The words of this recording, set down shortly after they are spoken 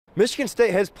Michigan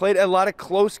State has played a lot of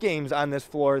close games on this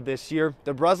floor this year.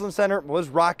 The Breslin Center was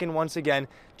rocking once again,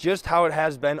 just how it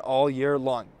has been all year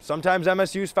long. Sometimes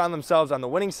MSU's found themselves on the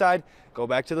winning side, go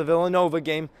back to the Villanova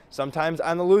game, sometimes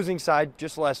on the losing side,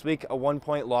 just last week, a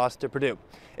 1-point loss to Purdue.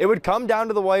 It would come down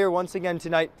to the wire once again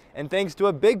tonight, and thanks to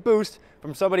a big boost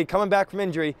from somebody coming back from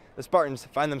injury, the Spartans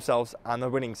find themselves on the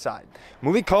winning side.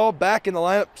 Movie Call back in the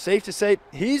lineup, safe to say,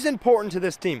 he's important to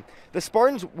this team. The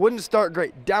Spartans wouldn't start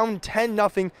great, down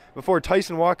 10-0 before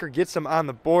Tyson Walker gets them on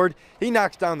the board. He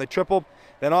knocks down the triple.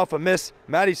 Then off a miss,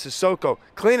 Matty Sissoko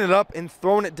cleaning it up and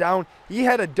throwing it down. He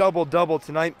had a double-double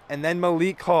tonight. And then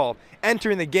Malik Hall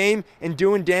entering the game and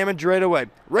doing damage right away.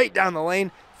 Right down the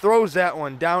lane, throws that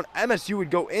one down. MSU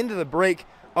would go into the break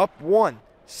up 1.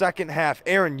 Second half,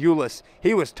 Aaron Eulis,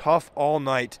 he was tough all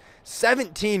night.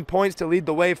 17 points to lead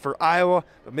the way for Iowa,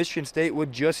 but Michigan State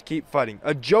would just keep fighting.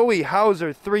 A Joey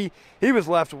Hauser 3, he was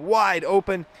left wide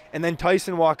open, and then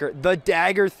Tyson Walker, the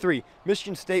dagger 3.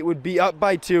 Michigan State would be up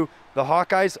by 2. The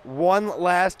Hawkeyes, one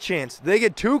last chance. They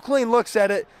get 2 clean looks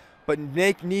at it, but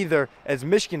make neither as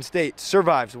Michigan State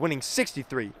survives, winning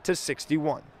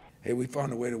 63-61. Hey, we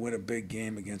found a way to win a big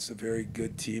game against a very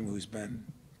good team who's been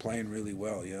playing really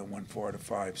well, won 4 out of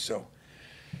 5. So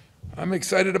I'm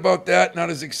excited about that.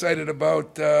 Not as excited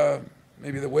about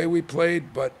maybe the way we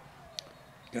played, but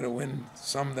got to win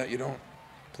some that you don't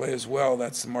play as well.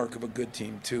 That's the mark of a good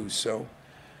team too. So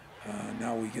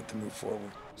now we get to move forward.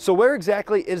 So where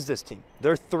exactly is this team?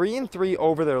 They're 3-3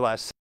 over their last